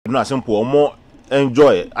no simple more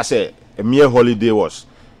enjoy. I say a mere holiday was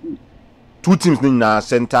 2 teams in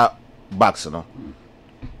center backs, no.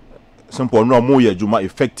 Simple no more Juma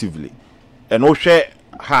effectively. And Osei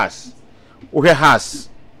has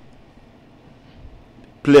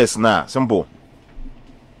players now, simple.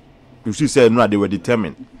 You see, say no, they were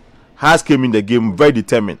determined. Has came in the game very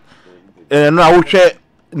determined. And now Osei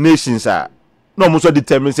nations are no more so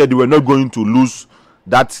determined, said they were not going to lose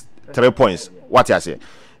that 3 points. What I say?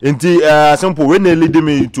 Indeed, simple when they lead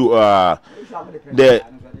me to the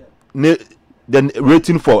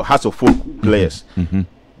rating for House of Folk players.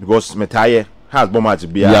 Because Metaye has bomb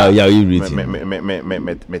match be you rating.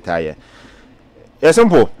 Metaye. Yeah,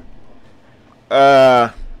 simple.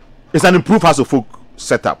 It's an improved House of Folk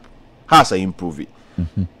setup. Has a improve it.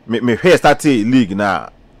 Me here start league now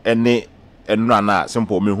and na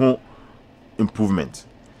simple me who improvement.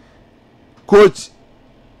 Coach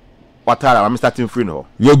Watara, I'm starting free now.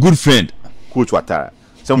 Your good friend, Coach Watara.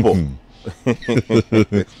 Simple.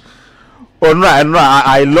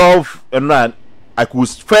 I love I could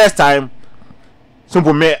first time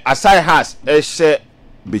simple me aside has a share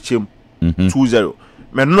bichim 2-0.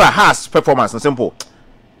 Me no has performance and simple.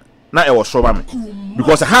 Now it was show me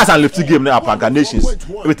because it has a lifting game now Appiah Nations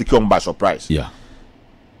everything come by surprise. Yeah.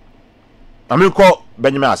 I mean call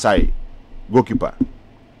Benjamin Osei goalkeeper.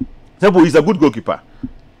 Simple, he's a good goalkeeper.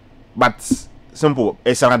 But simple,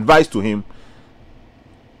 it's an advice to him.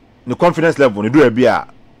 The confidence level, you do a beer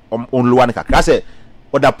on one. I say,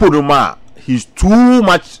 but the Poduma, he's too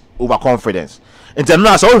much overconfidence. And then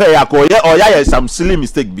now, so here, some silly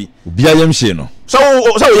mistake be. Be a young shino. So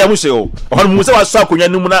Yamuseo, on Musa Sakuya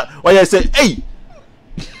Numuna, or I say, hey,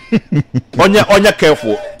 on your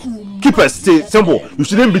careful. Keepers stay simple. You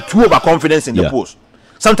shouldn't be too overconfident in the post.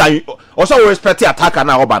 Sometimes also respect the attacker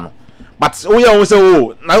now, Obano. But we always say,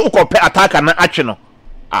 oh, now compare attacker and action.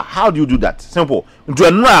 How do you do that? Simple. Do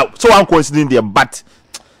you know so uncoincident there, but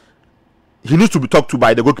he needs to be talked to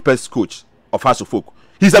by the goalkeeper's coach of House of Folk.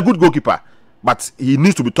 He's a good goalkeeper, but he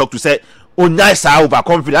needs to be talked to. Say, oh, nice,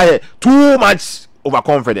 overconfident. Too much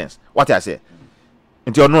overconfidence. What I say?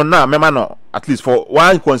 Until no, now, no, at least for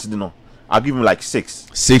one coincidence, I'll give him like 6.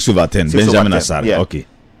 6/10. Benjamin Asare. Yeah. Okay.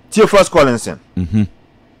 Theophilus Collinson.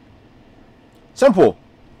 Simple.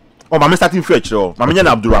 Oh, my starting fetch. Oh, my man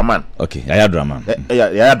Abdurrahman. Okay, I had Rahman.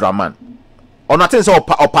 Yeah, Abdurrahman. On nothing so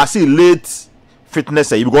or pass late fitness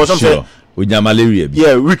because something with your malaria.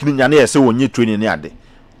 Yeah, weekend you so when you training near day.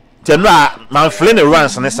 Then man fling the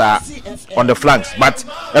runs on the flanks, but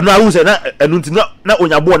and now who's not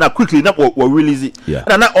when you're born quickly not or release it. Yeah.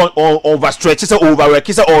 And not on overstretch it overwork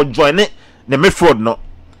it or join it the midfield no.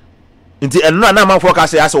 Into and now man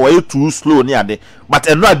focus as way too slow near day, but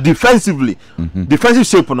and not defensively. Defensive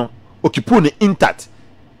shape no. Okipuni intact.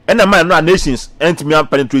 And the man no nations and me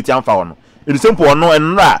penetrate and found. It is simple no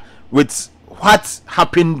and with what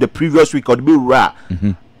happened the previous week or the rare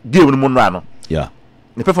game no. Yeah.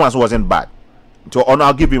 The performance wasn't bad. So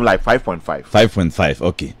I'll give him like 5.5. 5.5,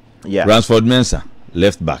 okay. Yeah. Ransford Mensah,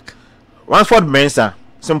 left back. Ransford Mensah,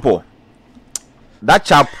 simple. That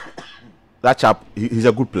chap, he's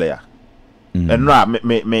a good player. And now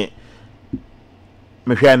me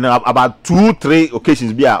about 2-3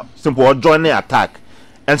 occasions be a simple joining attack.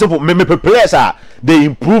 And simple me players are they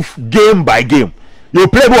improve game by game. You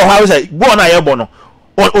play ball how say go on air bono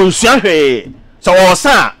on so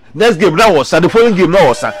sir next game now was the following game now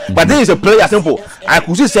was but there is a player simple I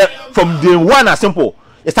could say from day one as simple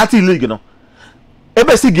it's starting league you know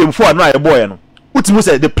every game 4 now a boy you know ultimately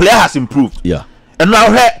say the player has improved. Yeah. And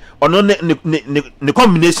now here on the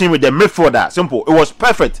combination with the midfielder simple it was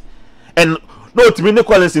perfect. And no to me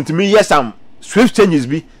Nicholas to me yes some swift changes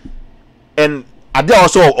be and I did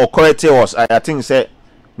also correct was I think say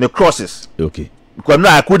the crosses. Okay. Because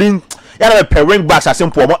now I couldn't pairing backs as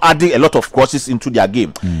simple adding a lot of crosses into their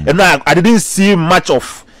game. And now I didn't see much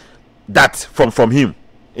of that from him.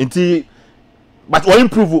 But what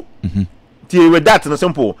improve with that in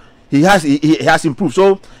simple he has improved.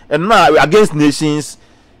 So and now against nations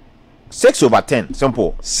 6/10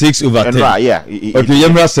 simple 6/10 now, yeah. Okay,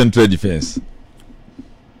 Yemra central defense.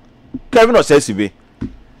 Kelvin Osei,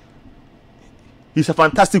 he's a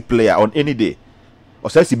fantastic player on any day.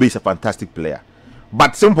 Osei is a fantastic player.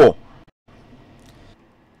 But simple,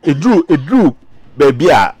 it drew baby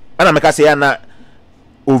and I make say na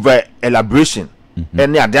over elaboration.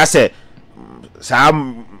 And yeah, they say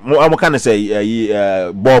some more kind of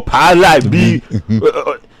say ball power be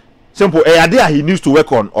simple. Idea he needs to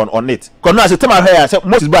work on it. Because now as a time I hear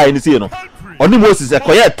most is by any you know. Only Moses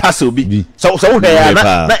acquire tassel be so here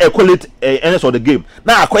na equate end of the game.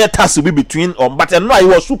 Now acquire tassel be between but and now he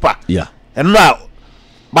was super. Yeah. And now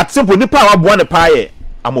but simple nipa wa boa ne pa ye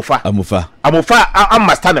amofa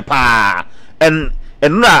amasta ne pa and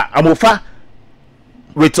na amofa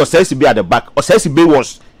with Osei be at the back. Osei be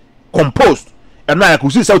was composed and now I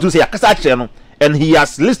could see to say akasa and he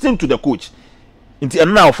has listened to the coach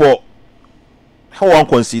and now for how one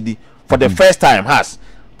concede for the first time has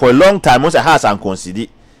for a long time once has and concede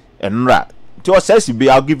and na to Osei be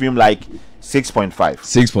I'll give him like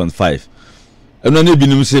 6.5 and then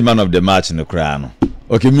be say man of the match in the crown.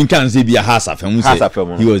 Okay, me can say be a Hasa film.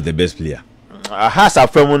 He was the best player. Hasa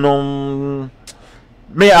film no.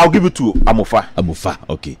 May I'll give it to Amofa.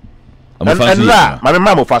 Okay. And Ra, my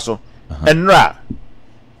Amofa so. And Ra,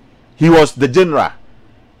 he was the general.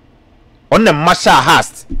 On the Masha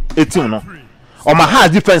has 18 no. On my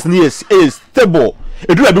has defense is stable.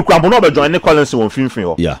 It do a big crumble no be join Collins on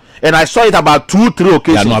film. Yeah. And I saw it about 2-3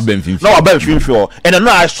 occasions. Yeah, no Ben film. And then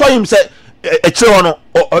I saw him say a chiro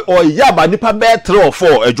or yaba nipa be 3 or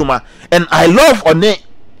 4 ejuma. And I love on the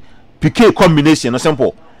PK combination, no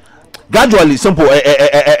simple. Gradually simple work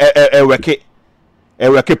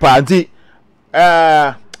party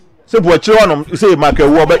simple chiro say mark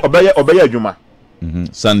obey adwuma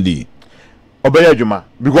Sunday obey adwuma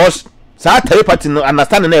because sa telepathy no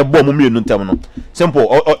understand na e bo mo mienu ntem no simple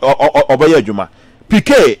obey adwuma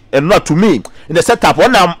PK and not to me in the setup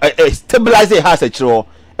one stabilize the house chiro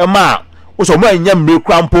e ma so mo anya mre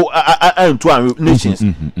krampo anto nations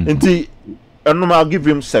nti eno I'll give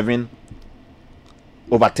him 7/10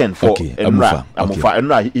 for Amofa.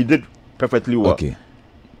 And he did perfectly well. Okay.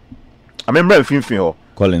 I remember Finfin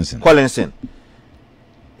Collinson.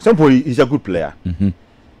 Simple, he's a good player. And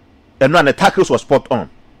now the tackles was spot on.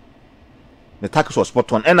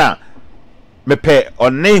 And me pay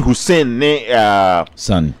on name Hussein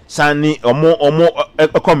Sani or more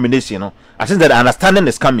a combination. You know, I think that the understanding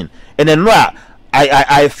is coming. And then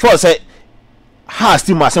I thought say has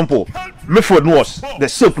still more simple. Method was the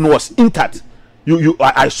shape was intact.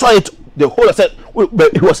 I saw it the whole I said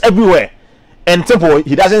but it was everywhere. And simple,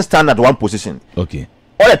 he doesn't stand at one position. Okay.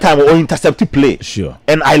 All the time or interceptive play. Sure.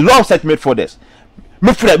 And I love set made for this.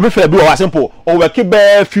 Me be was simple or we keep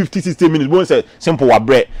 50-60 minutes won't say simple wa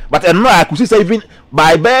bread. But and now I could see even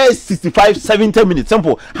by 65-70 minutes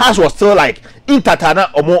simple has was still like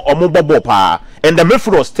intatana or more bubble pa and the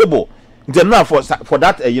midfield was stable. Then now for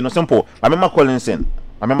that you know simple I remember Collinson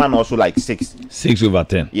I remember also like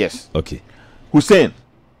 6/10. Yes. Okay. Hussein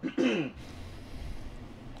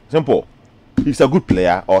simple he's a good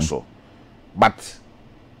player also but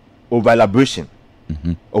over elaboration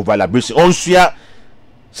onsia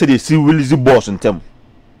say they see Willis boss in term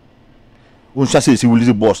onsia say see Willis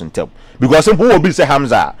boss in term because simple will be say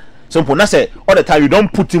Hamza simple na say all the time you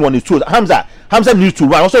don't put him on his toes. Hamza needs to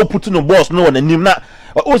run also putting the boss no on the name na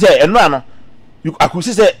o say and no you I could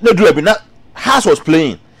say no do be na Has was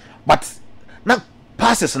playing but na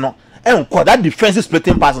passes no enko that defensive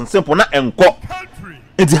splitting pass and simple na enko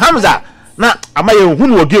into Hamza na amaye hu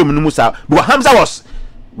no game no musa but Hamza was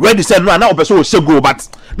ready said no na person will go but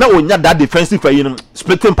na onya that defensive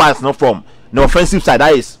splitting pass no from the offensive side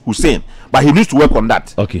that is Hussein but he needs to work on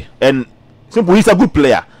that. Okay. And simple he's a good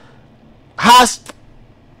player. Has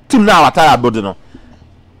team now at building no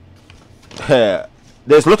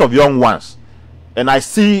there's a lot of young ones and I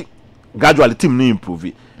see gradually team need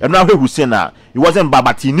improve. And now Hussein he wasn't bad,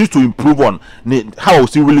 but he needs to improve on how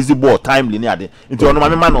he release the ball timely near the into on my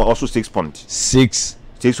man also 6 points.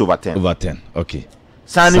 6/10. Okay.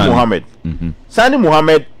 Sani Muhammad. Sani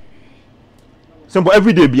Muhammad simple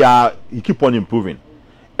every day he keep on improving.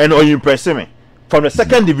 And on impressing me. From the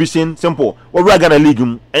second division, simple, what we're gonna league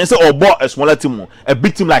him and say or bought a smaller team, a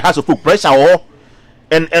big team like has to put pressure or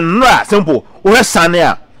and simple, where's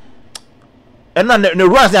Sania? And then the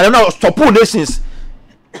runs I don't know stop nations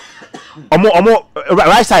or more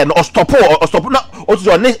right side or stop not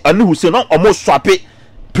also a new say not almost swap it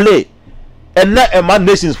play and not a man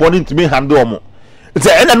nations for him to be handle more. It's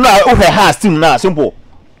and now over has team now simple.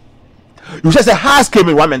 You just say has came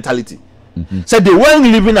in one mentality. Said they weren't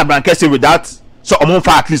living a blanket without so among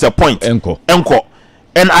for at least a point. Encore.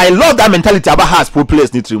 And I love that mentality about has pro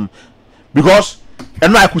players need to because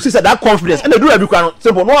and now I could see that confidence and they do every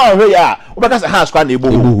simple no here because has quite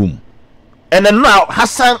able. And then now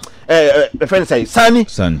Hassan the friend say Sani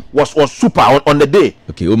was super on the day.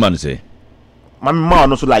 Okay, what man say? My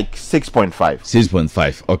man also like 6.5.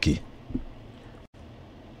 6.5. Okay.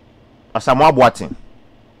 Asamoah Boateng.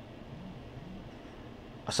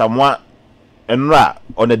 Asamoah Enra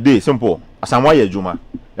on the day simple. Asamoah Yejuma.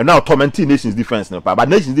 And now tormenting Nations defense but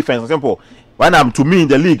Nations defense simple. When I'm to me in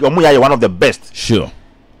the league, Omuya is one of the best. Sure.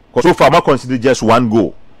 Because so far I consider just one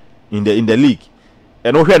goal in the league.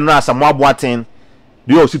 And over now Asamoah Boateng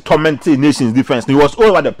They also tormented nations defense. He was all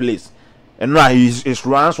over the place. And now his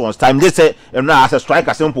runs was time. They say, and now as a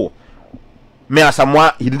striker, simple. Me as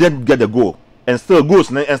someone, he didn't get the goal. And still goes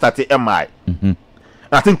and started MI. And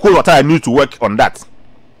I think Cold Water need to work on that.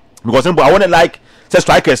 Because simple, I want to like say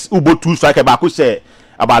strikers who both 2 strikers, but I could say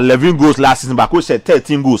about 11 goals last season, but I could say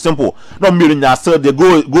 13 goals. Simple. Not million, so the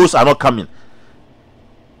goals are not coming.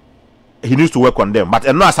 He needs to work on them. But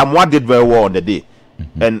and now someone did very well on the day.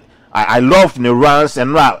 And I love the runs,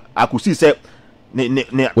 and now I could see say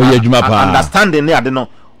understanding there, I don't know,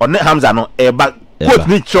 or net Hamza no, but coach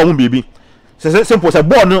need show baby. Say simple, say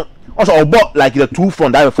ball no, also ball like the 2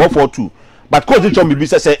 front, that 4-4-2. But coach need show baby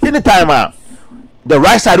say anytime the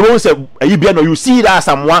right side won't say you see that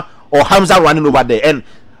someone or Hamza running over there, and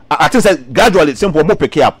I think that gradually simple more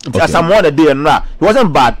pick up. Someone a day and he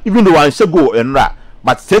wasn't bad, even though I should go and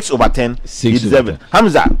but 6/10 he deserved it.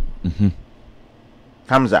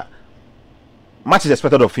 Hamza much is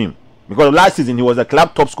expected of him because last season he was a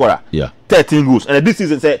club top scorer. 13 goals, and this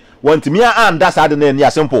season say when Timia and that's how the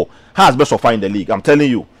simple has best of far in the league. I'm telling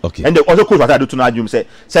you. Okay. And the other coach what I do to Najum say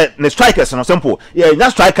the strikers no simple. Yeah,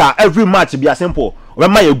 that striker every match be a simple. When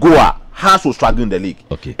my goer has to struggle in the league.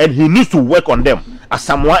 Okay. And he needs to work on them as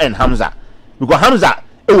Samoa and Hamza because Hamza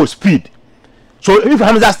it was speed. So if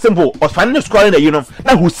Hamza simple was finally scoring the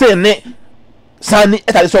that Hussein Sani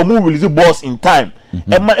it so move release balls in time.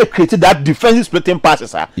 And man created that defensive splitting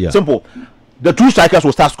passes. Simple. The 2 strikers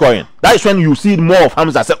will start scoring. That is when you see more of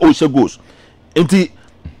Hamza say she goes.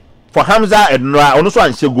 For Hamza and also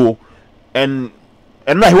and she go and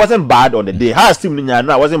he wasn't bad on the day. Has team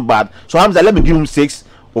wasn't bad. So Hamza, let me give him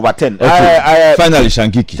 6/10. Okay. Finally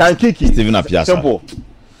Shankiki. Stephen Appiah. Simple.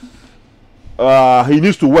 He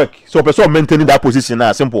needs to work. So person maintaining that position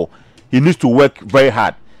now. Simple. He needs to work very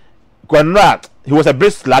hard. Because he was a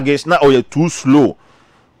bit sluggish now or too slow.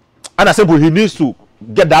 And I simple he needs to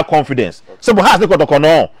get that confidence. Simple has the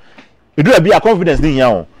no. It do be a confidence thing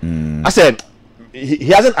now. I said he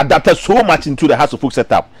hasn't adapted so much into the House of Folk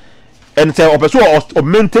setup. And so of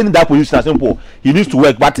maintaining that position simple he needs to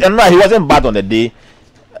work. But and he wasn't bad on the day.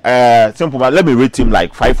 Simple, but let me rate him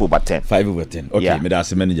like 5/10. 5/10. Okay, me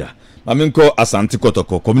that's manager. Maminko Asante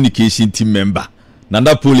Kotoko communication team member.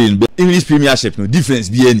 Nanda Pauline English Premiership no difference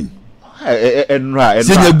be any.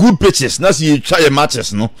 Say good pitches, na see try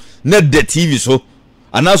matches no. Net the TV so.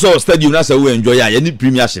 And also stadium na say we enjoy ya any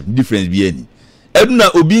Premiership difference be any.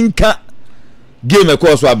 Eduna obi nka game e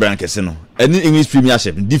course wa brankese no. Any English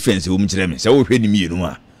Premiership difference wo mkire me. Say wo hwe ni mienu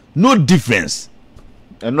a. No difference.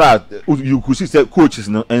 And you could see say coaches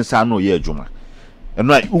no ensa no ye adwuma.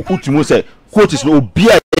 And ultimo say coaches no be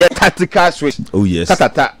a tactical switch. Oh yes.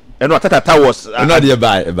 Tatata. And Tatata was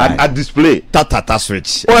a display. Tatata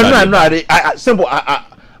switch. Oh no, I simple. I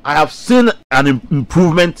have seen an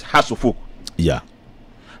improvement. Has to folk. Yeah.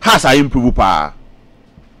 Has I improve pa.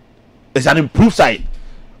 It's an improved side.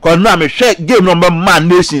 Cause now me share game number man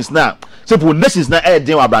nations now. Simple nations now air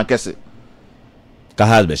den wa brankese. Ka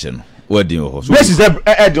has be no. Where do you nations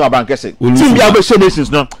air den wa brankese. Team be able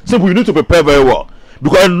nations now. Simple you need to prepare very well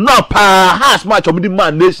because now pa has match of the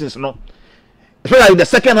man nations no. Especially in the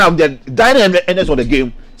second half, the dynamics of the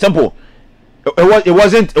game. Simple. It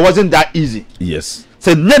wasn't that easy. Yes.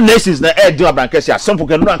 So nations na air do Brankesia. Simple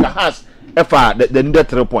can rank has the needed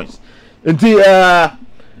 3 points. Until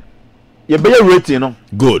you be rating, no.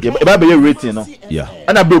 Good. You be rating, no. Yeah.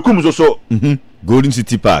 And I Bekum also. Golden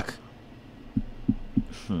City Park.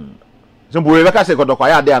 Simple. We can say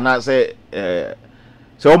Kotokwaya there and say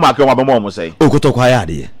o mark your mama say. Oh, Kotokwaya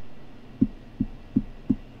there.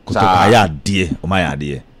 Kotokwaya there. O my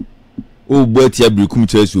there. Oh, but you Bekum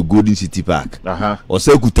to Golden City Park. Or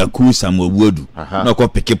say Kutaku Samuel Wodu. No ko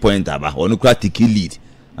pick point aba. Or no take lead.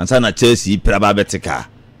 And say na Chelsea praba betika.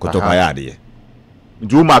 Kotokwaya there.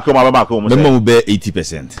 Do mark your mama say. Memo be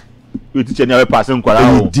 80%. You teach any person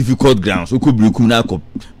kwala. Difficult grounds. O ko Bekum na ko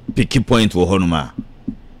pick point wo honuma.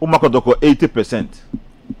 O mark Kotoko 80%.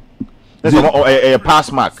 That's a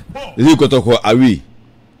pass mark. Is it Kotoko away?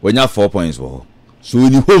 When you have 4 points for. So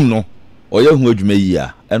when you home no, or you home adwuma yi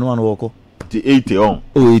a, eno an woko. The 80 on.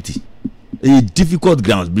 Oh 80. A difficult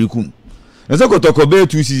grounds Bekum. Na say Kotoko be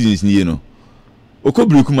 2 seasons ni no. Oko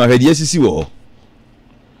Bekum ahwede asisi wo.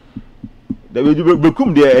 The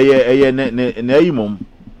Bekum de na yi mom.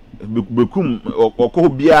 Bekum oko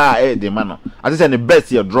bia de man no. I say the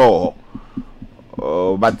best year draw.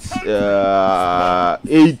 But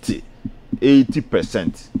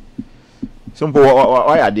 80%. Simple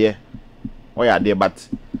why are there? Why are there? But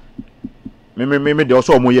me they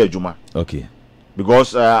also more juma. Okay.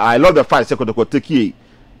 Because I love the fact second to take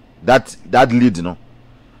that lead, you know.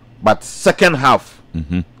 But second half,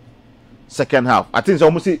 second half. I think so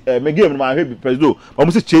almost see me game my heavy president.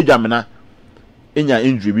 Almost see change amena in your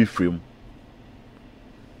injury be frame.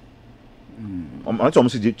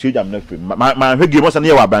 Almost see change amena frame. My game was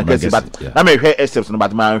near our bankers, but I may hear exception,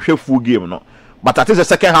 but my full game no. But I think the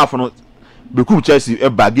second half no. Because Chelsea a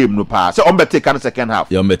bad game no pass. So on bet take the second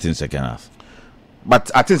half. You're betting second half.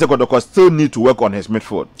 But I think Kodoko still need to work on his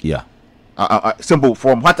midfield. Yeah. Simple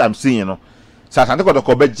from what I'm seeing, you know. So I think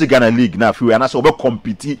Kodoko bet Ghana League now. If we are not so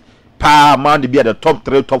compete, pa man to be at the top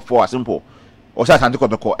 3, top 4. Simple. Also I think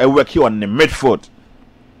Kodoko I work here on the midfield.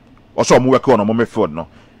 Also I'm working on the midfield no.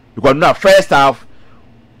 Because now first half,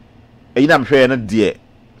 I'm sure not there.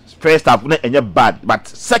 First half not any bad, but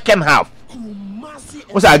second half.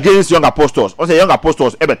 What's against young apostles? What's young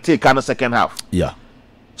apostles ever take on the second half? Yeah.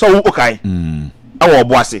 So okay. Our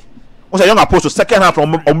bossy. What's young apostles second half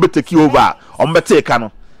from take over on take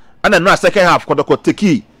on. And then now second half could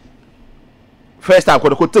take first half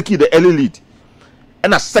could take the early lead.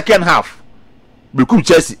 And a second half become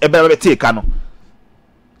Chelsea ever take on.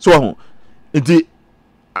 So the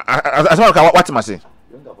as what am I saying?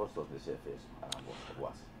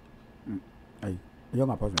 Young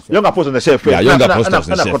apostles on the shelf. Yeah, young apostles on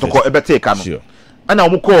the shelf. Sure. And now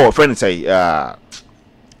we call friend say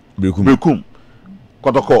Bekum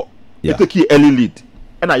Kotoko take early lead.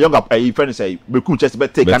 And a young friend say Bekum just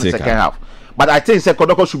take on the second half. But I think say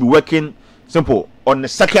Kotoko should be working simple on the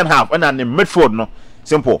second half and on the midfield no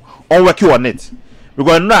simple on working on it.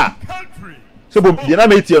 Because now simple the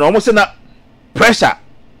dynamic you almost say na pressure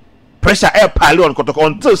air pile on Kotoko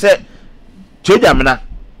until say change amena.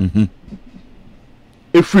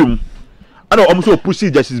 Efrim ana almost push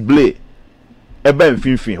Justice Blay ebe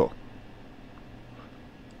mfinfin ho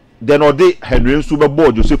then ode Henry Super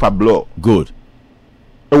Bowl Joseph Ablo good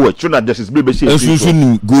we tuna Justice Blay be say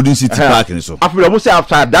Golden City Park and so after almost say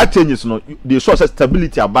after that changes no the source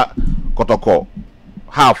stability about Kotoko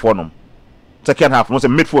half for them second half no say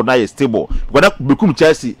midfield now is stable because that become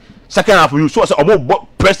Chelsea second half you so say omo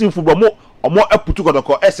pressing football omo put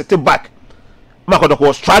Kotoko set back Kotoko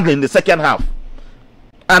was struggling in the second half.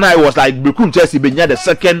 And I was like, Bekum Chelsea be near the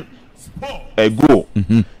second goal.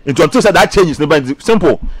 Into until that changes,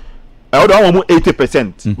 simple. I would almost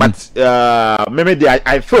 80%. But maybe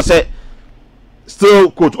I feel say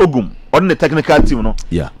still Coach Ogum on the technical team, you know.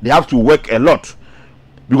 Yeah. They have to work a lot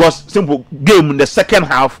because simple game in the second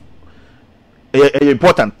half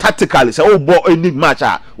important tactically. Say boy any match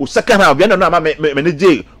second half. You know, manage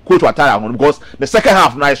Coach Watara because the second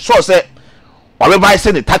half now I saw say whatever I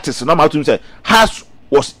say the tactics. No matter say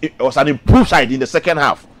was an improved side in the second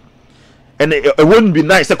half, and it wouldn't be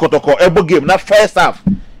nice. Kotoko every game, not first half.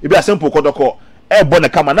 It be a simple Kotoko every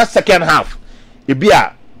come not second half. It be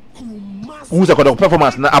a who's a Kotoko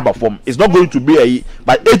performance na above form. It's not going to be a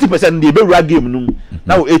but 80% the be game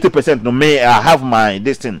now 80% no may have my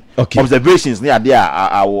distinct observations near there.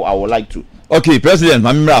 I would like to. Okay, President,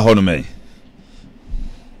 Mamira Honome.